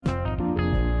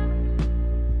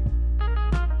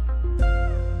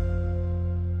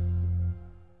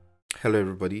Hello,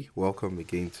 everybody. Welcome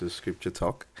again to Scripture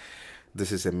Talk.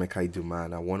 This is Emeka Duma,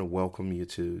 and I want to welcome you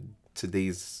to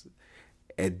today's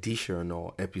edition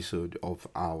or episode of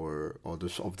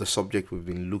the subject we've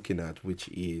been looking at, which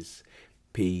is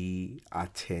pay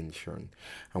attention.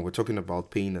 And we're talking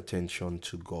about paying attention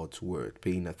to God's word,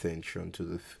 paying attention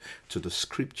to the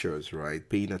scriptures, right?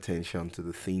 Paying attention to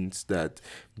the things that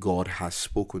God has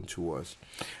spoken to us.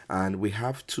 And we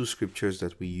have two scriptures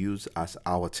that we use as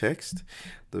our text.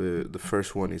 The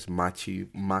first one is Mark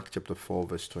chapter 4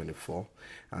 verse 24,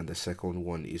 and the second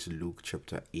one is Luke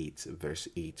chapter 8 verse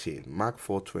 18. Mark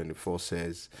 4:24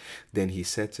 says, "Then he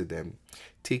said to them,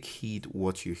 take heed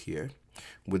what you hear.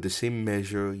 With the same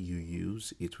measure you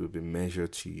use, it will be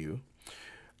measured to you,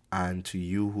 and to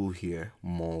you who hear,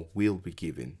 more will be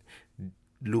given."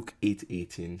 Luke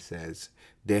 8:18 says,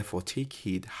 "Therefore take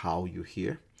heed how you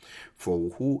hear.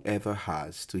 For whoever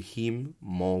has, to him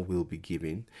more will be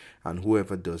given, and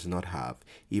whoever does not have,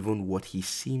 even what he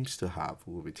seems to have,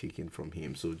 will be taken from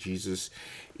him." So Jesus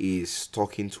is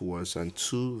talking to us, and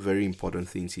two very important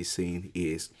things he's saying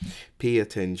is pay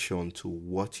attention to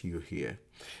what you hear,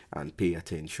 and pay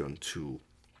attention to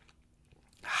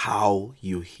how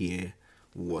you hear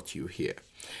what you hear.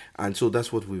 And so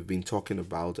that's what we've been talking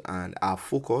about, and our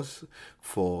focus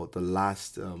for the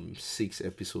last 6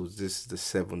 episodes, this is the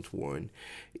seventh one,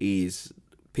 is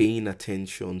paying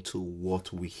attention to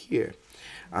what we hear.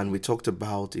 And we talked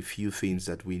about a few things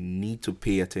that we need to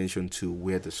pay attention to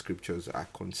where the scriptures are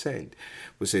concerned.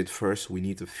 We said first we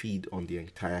need to feed on the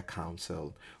entire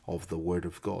counsel of the word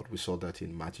of God. We saw that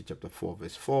in Matthew chapter 4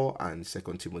 verse 4 and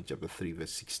 2 Timothy chapter 3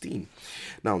 verse 16.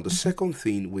 Now the second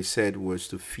thing we said was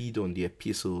to feed on the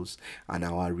epistles and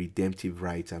our redemptive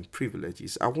rights and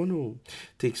privileges. I want to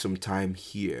take some time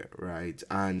here, right,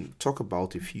 and talk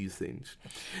about a few things.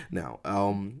 Now,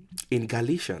 in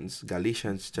Galatians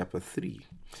chapter 3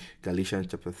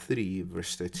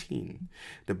 verse 13,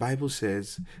 the Bible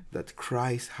says that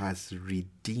Christ has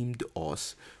redeemed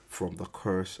us from the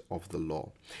curse of the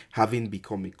law, having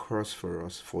become a curse for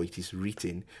us, for it is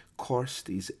written, cursed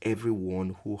is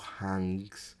everyone who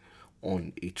hangs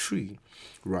on a tree,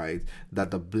 right?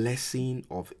 That the blessing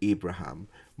of Abraham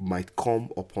might come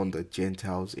upon the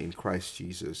Gentiles in Christ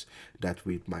Jesus, that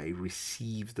we might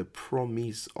receive the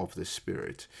promise of the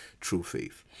Spirit through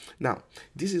faith. Now,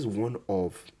 this is one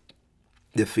of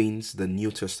the things the New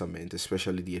Testament,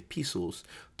 especially the epistles,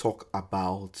 talk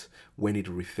about when it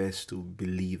refers to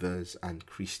believers and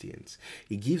Christians.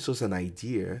 It gives us an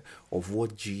idea of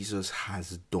what Jesus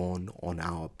has done on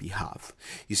our behalf.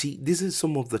 You see, this is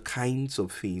some of the kinds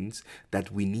of things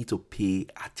that we need to pay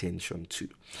attention to.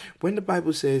 When the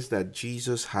Bible says that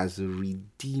Jesus has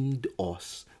redeemed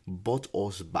us, bought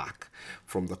us back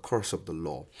from the curse of the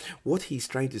law, what he's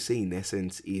trying to say in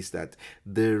essence is that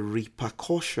the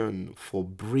repercussion for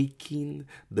breaking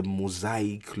the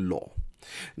Mosaic law.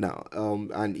 Now,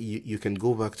 and you can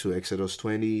go back to Exodus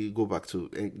 20, go back to,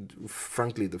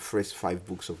 frankly, the first 5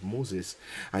 books of Moses,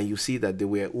 and you see that there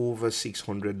were over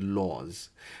 600 laws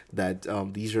that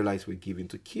the Israelites were given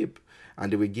to keep,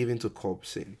 and they were given to curb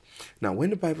sin. Now,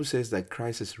 when the Bible says that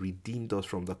Christ has redeemed us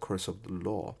from the curse of the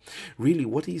law, really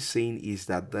what he's saying is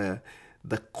that the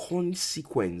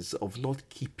consequence of not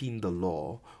keeping the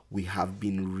law, we have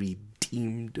been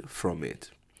redeemed from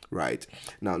it, right?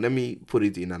 Now, let me put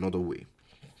it in another way.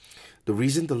 The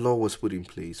reason the law was put in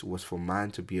place was for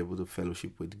man to be able to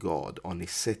fellowship with God on a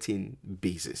certain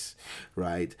basis,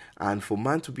 right? And for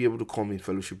man to be able to come in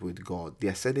fellowship with God,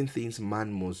 there are certain things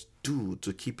man must do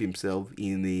to keep himself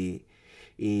in a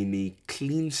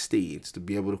clean state to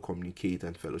be able to communicate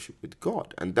and fellowship with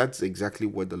God. And that's exactly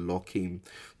what the law came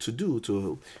to do,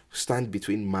 to stand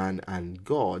between man and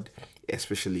God,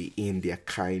 especially in their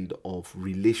kind of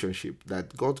relationship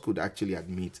that God could actually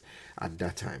admit at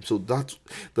that time. So that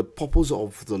the purpose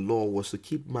of the law was to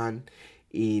keep man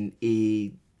in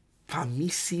a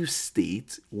permissive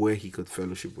state where he could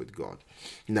fellowship with God.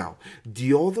 Now,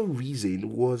 the other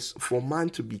reason was for man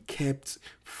to be kept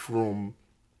from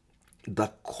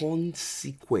the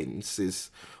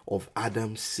consequences of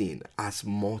Adam's sin as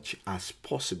much as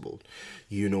possible.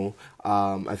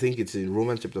 I think it's in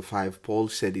Romans chapter 5, Paul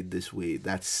said it this way,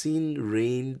 that sin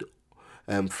reigned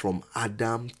from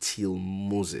Adam till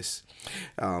Moses.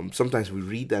 Sometimes we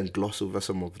read and gloss over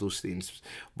some of those things,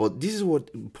 but this is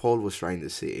what Paul was trying to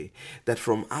say, that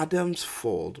from Adam's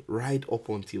fall right up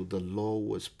until the law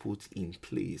was put in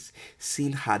place,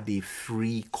 sin had a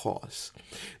free course.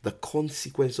 The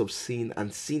consequence of sin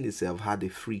and sin itself had a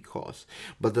free course,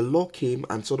 but the law came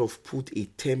and sort of put a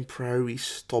temporary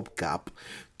stopgap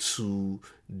to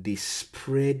the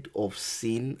spread of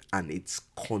sin and its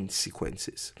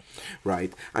consequences,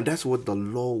 right? And that's what the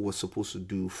law was supposed to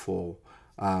do for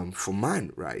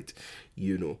man, right?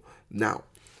 Now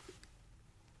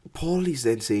Paul is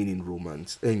then saying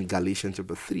in Galatians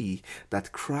chapter 3,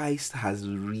 that Christ has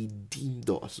redeemed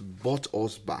us, bought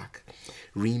us back,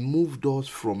 removed us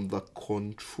from the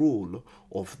control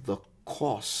of the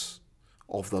curse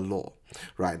of the law,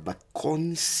 right? The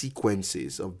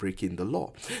consequences of breaking the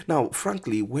law. Now,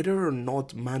 frankly, whether or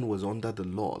not man was under the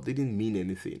law didn't mean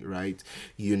anything, right?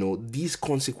 These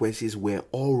consequences were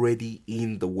already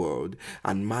in the world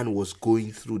and man was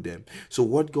going through them. So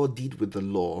what God did with the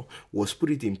law was put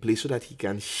it in place so that he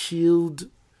can shield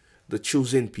the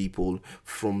chosen people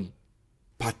from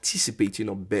participating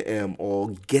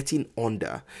or getting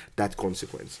under that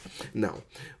consequence. Now,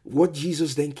 what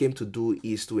Jesus then came to do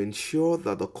is to ensure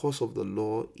that the curse of the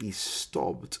law is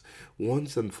stopped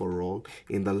once and for all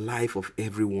in the life of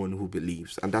everyone who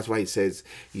believes. And that's why it says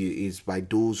it is by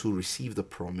those who receive the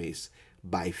promise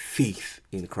by faith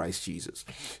in Christ Jesus.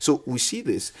 So we see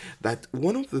this, that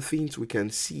one of the things we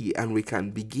can see and we can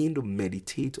begin to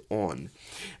meditate on,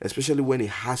 especially when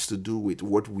it has to do with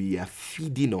what we are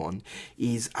feeding on,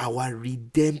 is our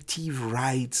redemptive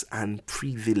rights and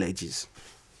privileges.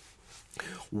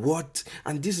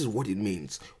 And this is what it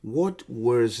means. What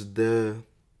was the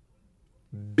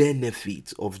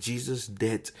benefit of Jesus'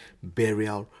 death,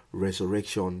 burial,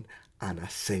 resurrection, and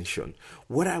ascension?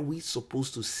 What are we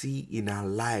supposed to see in our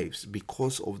lives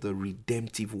because of the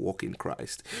redemptive work in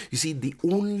Christ? You see, the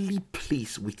only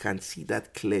place we can see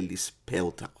that clearly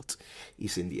spelled out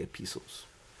is in the epistles,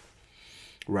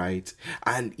 right?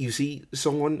 And you see,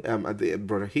 someone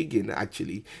Brother Hagin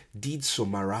actually did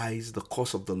summarize the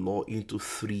course of the law into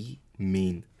three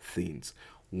main things.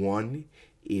 One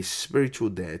is spiritual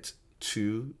death,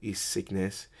 two is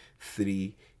sickness,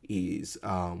 three is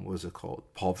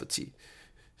poverty.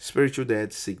 Spiritual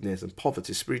death, sickness, and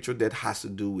poverty. Spiritual death has to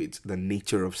do with the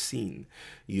nature of sin,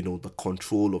 the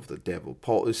control of the devil.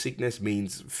 Sickness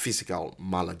means physical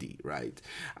malady, right?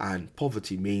 And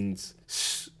poverty means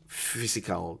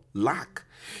physical lack.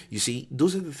 You see,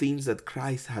 those are the things that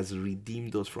Christ has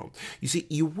redeemed us from. You see,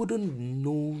 you wouldn't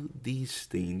know these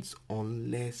things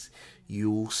unless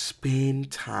you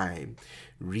spend time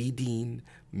reading,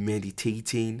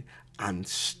 meditating, and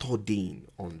studying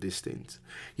on these things.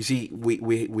 You see,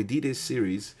 we did a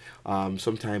series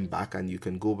some time back, and you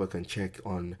can go back and check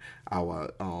on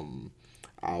our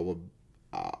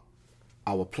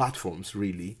platforms,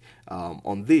 really.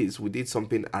 On this, we did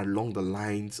something along the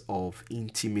lines of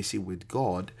intimacy with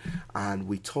God, and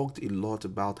we talked a lot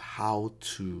about how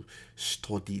to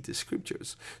study the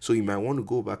scriptures. So you might want to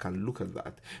go back and look at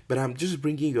that. But I'm just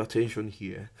bringing your attention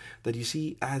here that, you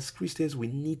see, as Christians, we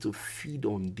need to feed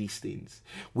on these things.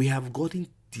 We have gotten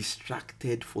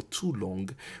distracted for too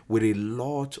long with a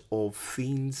lot of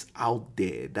things out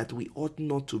there that we ought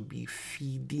not to be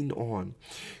feeding on.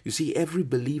 You see, every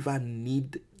believer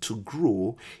need to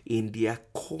grow in their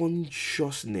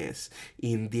consciousness,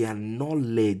 in their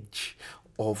knowledge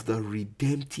of the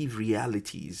redemptive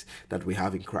realities that we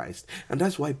have in Christ. And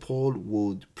that's why Paul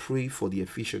would pray for the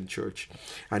Ephesian church,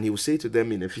 and he will say to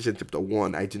them in Ephesians chapter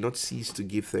 1, I do not cease to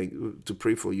give thanks, to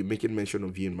pray for you, making mention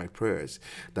of you in my prayers,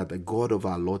 that the God of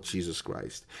our Lord Jesus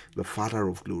Christ, the Father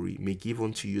of glory, may give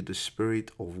unto you the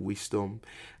spirit of wisdom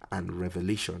and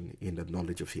revelation in the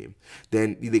knowledge of him.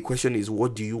 Then the question is,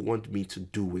 what do you want me to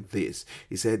do with this?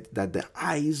 He said that the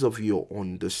eyes of your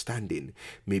understanding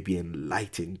may be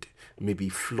enlightened, may be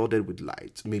flooded with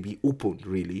light, may be opened,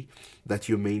 really, that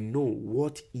you may know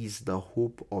what is the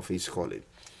hope of his calling.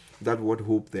 That word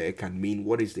hope there can mean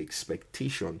what is the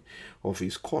expectation of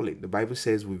his calling. The Bible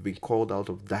says we've been called out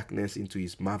of darkness into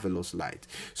his marvelous light.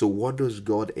 So what does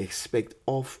God expect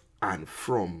of and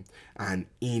from and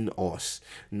in us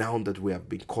now that we have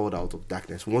been called out of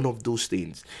darkness? One of those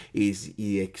things is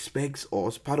he expects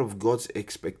us, part of God's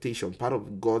expectation, part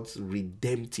of God's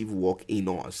redemptive work in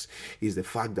us is the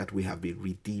fact that we have been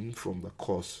redeemed from the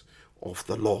curse of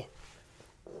the law.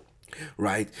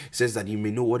 Right? It says that you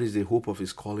may know what is the hope of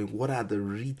his calling, what are the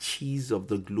riches of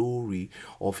the glory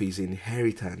of his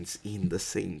inheritance in the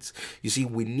saints. You see,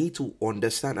 we need to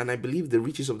understand, and I believe the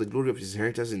riches of the glory of his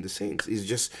inheritance in the saints is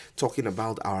just talking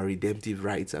about our redemptive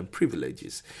rights and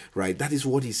privileges, right? That is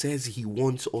what he says he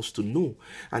wants us to know.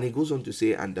 And he goes on to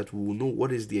say, and that we will know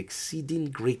what is the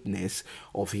exceeding greatness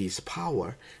of his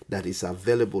power that is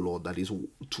available, or that is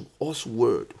to us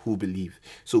word who believe.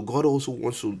 So God also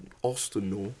wants us to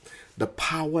know the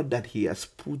power that he has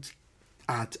put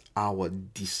at our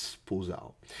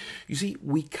disposal. You see,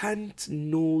 we can't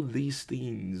know these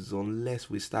things unless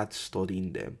we start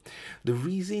studying them. The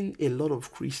reason a lot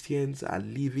of Christians are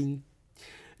living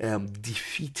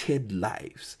defeated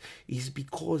lives is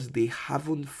because they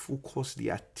haven't focused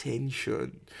their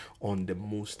attention on the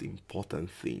most important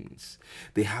things.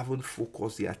 They haven't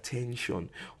focused their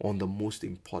attention on the most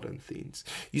important things.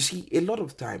 You see, a lot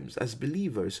of times as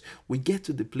believers, we get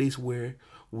to the place where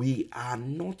we are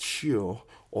not sure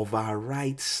of our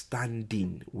right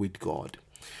standing with God.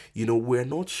 We're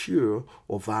not sure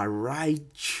of our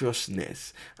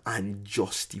righteousness and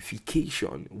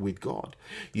justification with God.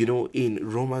 In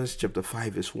Romans chapter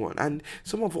 5 verse 1. And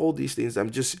some of all these things I'm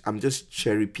just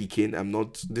cherry picking.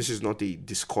 This is not a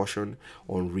discussion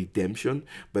on redemption,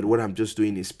 but what I'm just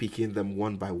doing is picking them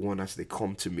one by one as they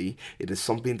come to me. It is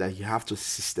something that you have to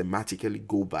systematically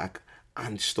go back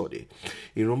and study.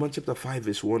 In Romans chapter 5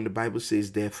 verse 1, the Bible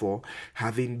says, therefore,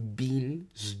 having been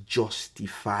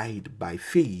justified by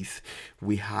faith,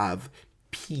 we have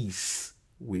peace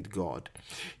with God,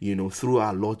 through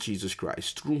our Lord Jesus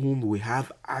Christ, through whom we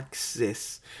have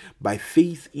access by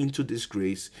faith into this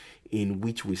grace in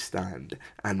which we stand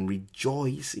and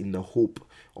rejoice in the hope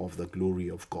of the glory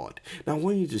of God. Now I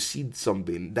want you to see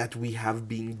something, that we have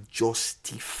been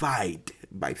justified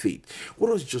by faith. What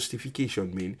does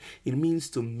justification mean? It means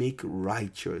to make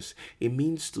righteous. It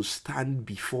means to stand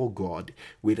before God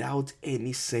without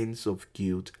any sense of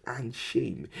guilt and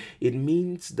shame. It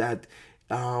means that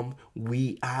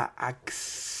we are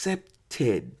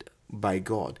accepted by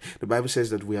God. The Bible says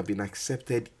that we have been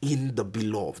accepted in the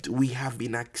beloved. We have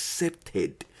been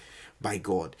accepted by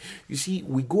God. You see,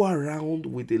 we go around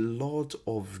with a lot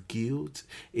of guilt,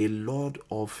 a lot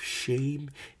of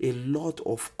shame, a lot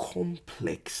of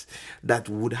complex that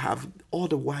would have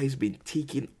otherwise been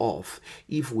taken off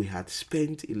if we had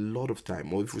spent a lot of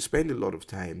time, or if we spend a lot of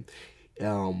time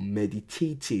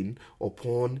meditating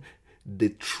upon the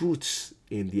truths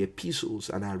in the epistles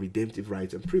and our redemptive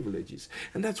rights and privileges.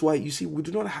 And that's why, you see, we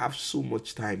do not have so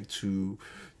much time to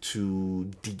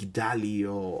dig-dally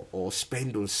or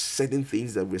spend on certain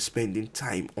things that we're spending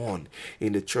time on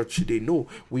in the church today. No,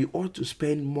 we ought to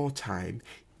spend more time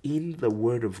in the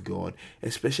Word of God,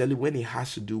 especially when it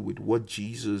has to do with what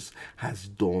Jesus has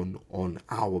done on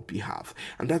our behalf.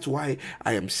 And that's why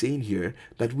I am saying here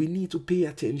that we need to pay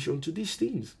attention to these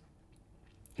things.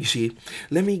 You see,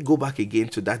 let me go back again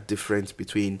to that difference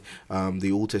between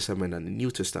the Old Testament and the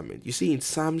New Testament. You see, in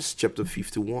Psalms chapter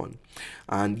 51,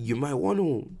 and you might want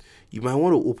to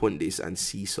open this and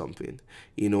see something,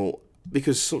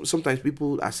 because sometimes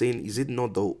people are saying, is it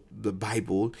not the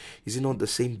Bible? Is it not the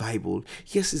same Bible?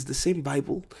 Yes, it's the same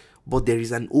Bible, but there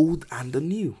is an old and a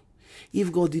new.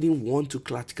 If God didn't want to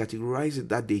categorize it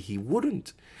that day, he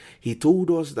wouldn't. He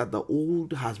told us that the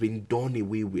old has been done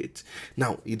away with.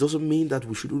 Now, it doesn't mean that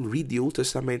we shouldn't read the Old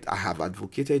Testament. I have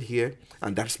advocated here,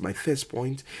 and that's my first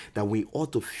point, that we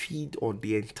ought to feed on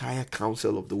the entire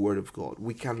counsel of the Word of God.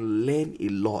 We can learn a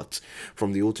lot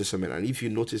from the Old Testament. And if you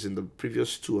notice in the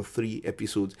previous 2 or 3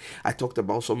 episodes, I talked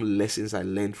about some lessons I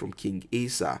learned from King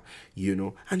Asa,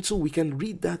 and so we can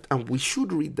read that, and we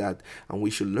should read that, and we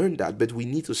should learn that, but we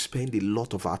need to spend a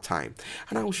lot of our time.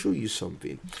 And I'll show you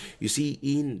something. You see,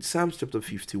 in Psalms chapter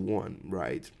 51,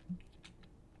 right,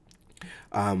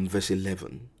 verse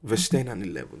 11, verse 10 and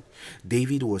 11,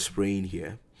 David was praying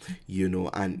here,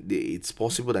 and it's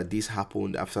possible that this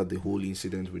happened after the whole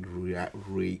incident with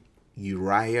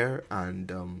Uriah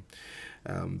and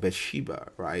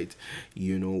Bathsheba, right?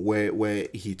 Where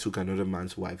he took another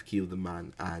man's wife, killed the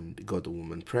man, and got the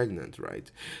woman pregnant,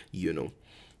 right?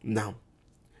 Now,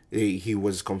 he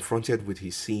was confronted with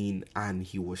his sin, and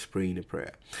he was praying a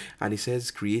prayer, and he says,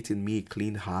 create in me a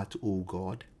clean heart, O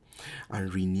God,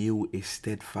 and renew a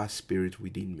steadfast spirit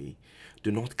within me.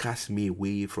 Do not cast me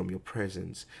away from your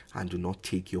presence, and do not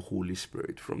take your Holy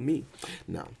Spirit from me.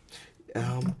 Now,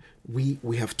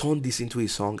 we have turned this into a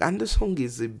song, and the song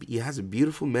it has a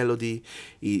beautiful melody.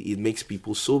 It makes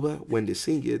people sober when they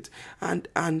sing it, and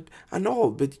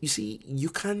all. But you see, you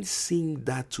can't sing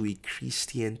that to a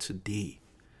Christian today.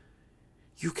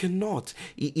 You cannot.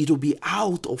 It'll be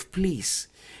out of place.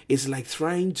 It's like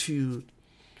trying to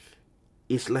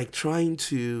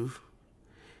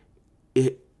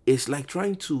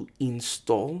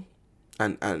install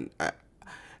a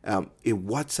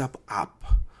WhatsApp app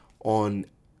on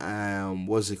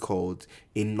what's it called,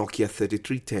 a Nokia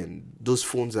 3310, those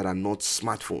phones that are not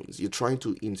smartphones. You're trying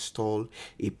to install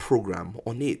a program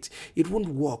on it. It won't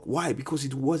work. Why? Because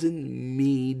it wasn't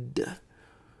made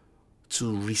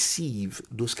to receive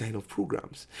those kind of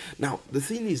programs. Now, the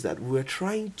thing is that we're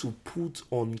trying to put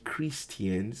on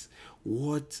Christians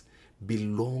what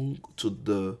belong to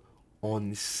the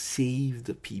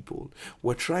unsaved people.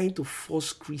 We're trying to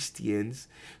force Christians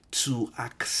to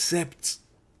accept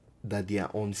that they are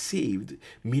unsaved,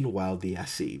 meanwhile they are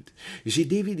saved. You see,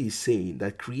 David is saying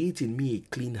that create in me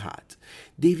a clean heart.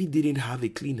 David didn't have a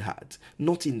clean heart,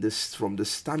 not in this from the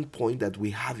standpoint that we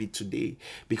have it today,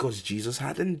 because Jesus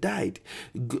hadn't died.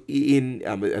 In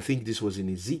I think this was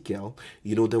in Ezekiel,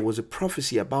 there was a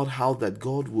prophecy about how that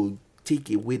God will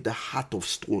take away the heart of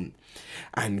stone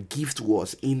and give to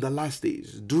us in the last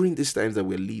days, during these times that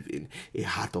we're living, a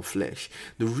heart of flesh.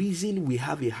 The reason we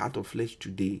have a heart of flesh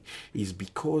today is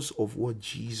because of what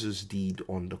Jesus did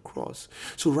on the cross.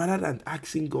 So rather than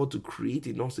asking God to create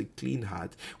in us a clean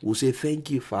heart, we'll say, thank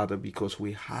you, Father, because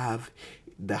we have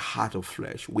the heart of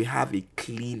flesh. We have a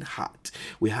clean heart.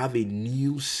 We have a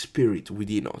new spirit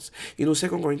within us. 2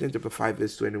 Corinthians chapter 5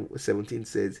 verse 17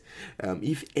 says,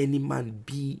 if any man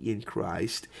be in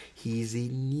Christ, he is a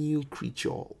new creature.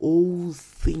 All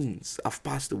things have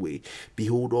passed away.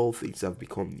 Behold, all things have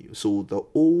become new. So the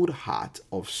old heart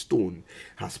of stone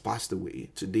has passed away.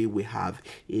 Today we have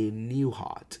a new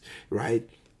heart, right?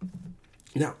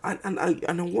 Now, and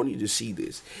I want you to see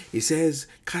this. It says,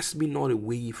 cast me not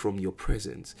away from your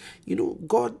presence.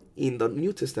 God in the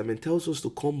New Testament tells us to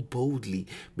come boldly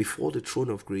before the throne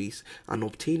of grace and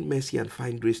obtain mercy and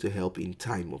find grace to help in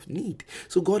time of need.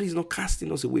 So God is not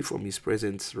casting us away from his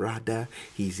presence. Rather,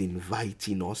 he's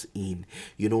inviting us in.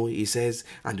 He says,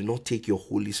 and do not take your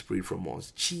Holy Spirit from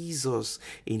us. Jesus,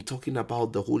 in talking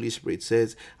about the Holy Spirit,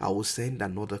 says, I will send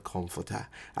another comforter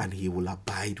and he will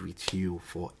abide with you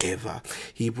forever.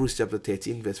 Hebrews chapter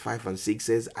 13 verse 5 and 6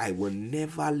 says, I will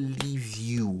never leave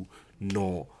you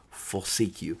nor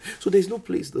forsake you. So there's no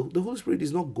place. The Holy Spirit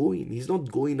is not going. He's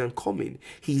not going and coming.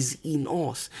 He's in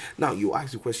us. Now you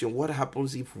ask the question, what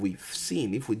happens if we've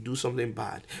sinned, if we do something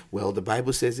bad? Well, the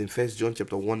Bible says in 1 John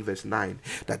chapter 1 verse 9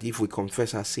 that if we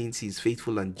confess our sins, he is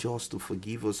faithful and just to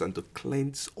forgive us and to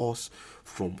cleanse us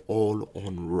from all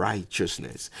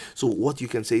unrighteousness. So what you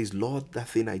can say is, Lord, that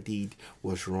thing I did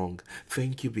was wrong.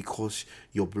 Thank you because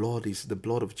the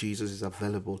blood of Jesus is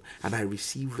available and I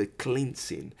receive a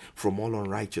cleansing from all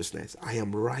unrighteousness. I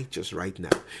am righteous right now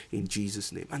in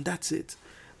Jesus' name. And that's it.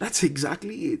 That's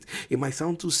exactly it. It might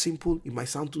sound too simple. It might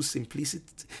sound too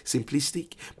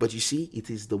simplistic. But you see, it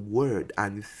is the word,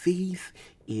 and faith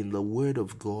in the word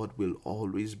of God will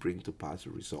always bring to pass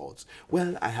results.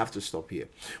 Well, I have to stop here.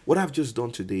 What I've just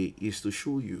done today is to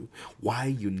show you why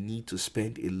you need to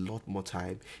spend a lot more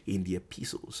time in the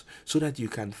epistles so that you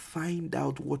can find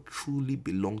out what truly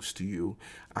belongs to you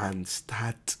and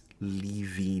start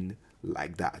living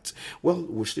like that. Well,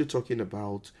 we're still talking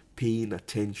about paying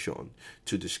attention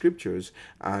to the scriptures,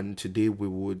 and today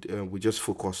we just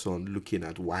focus on looking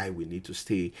at why we need to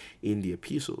stay in the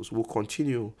epistles. We'll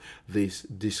continue this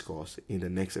discourse in the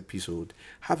next episode.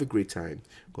 Have a great time.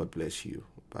 God bless you.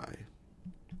 Bye.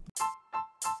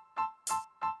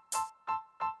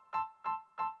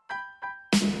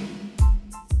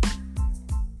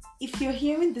 If you're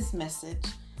hearing this message,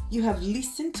 you have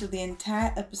listened to the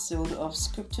entire episode of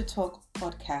Scripture Talk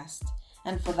podcast,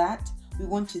 and for that, we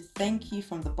want to thank you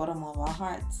from the bottom of our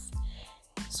hearts.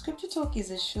 Scripture Talk is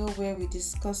a show where we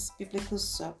discuss biblical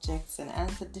subjects and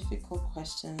answer difficult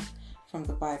questions from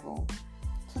the Bible.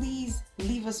 Please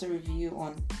leave us a review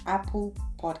on Apple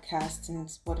Podcasts and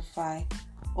Spotify.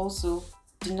 Also,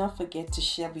 do not forget to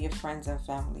share with your friends and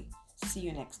family. See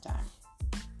you next time.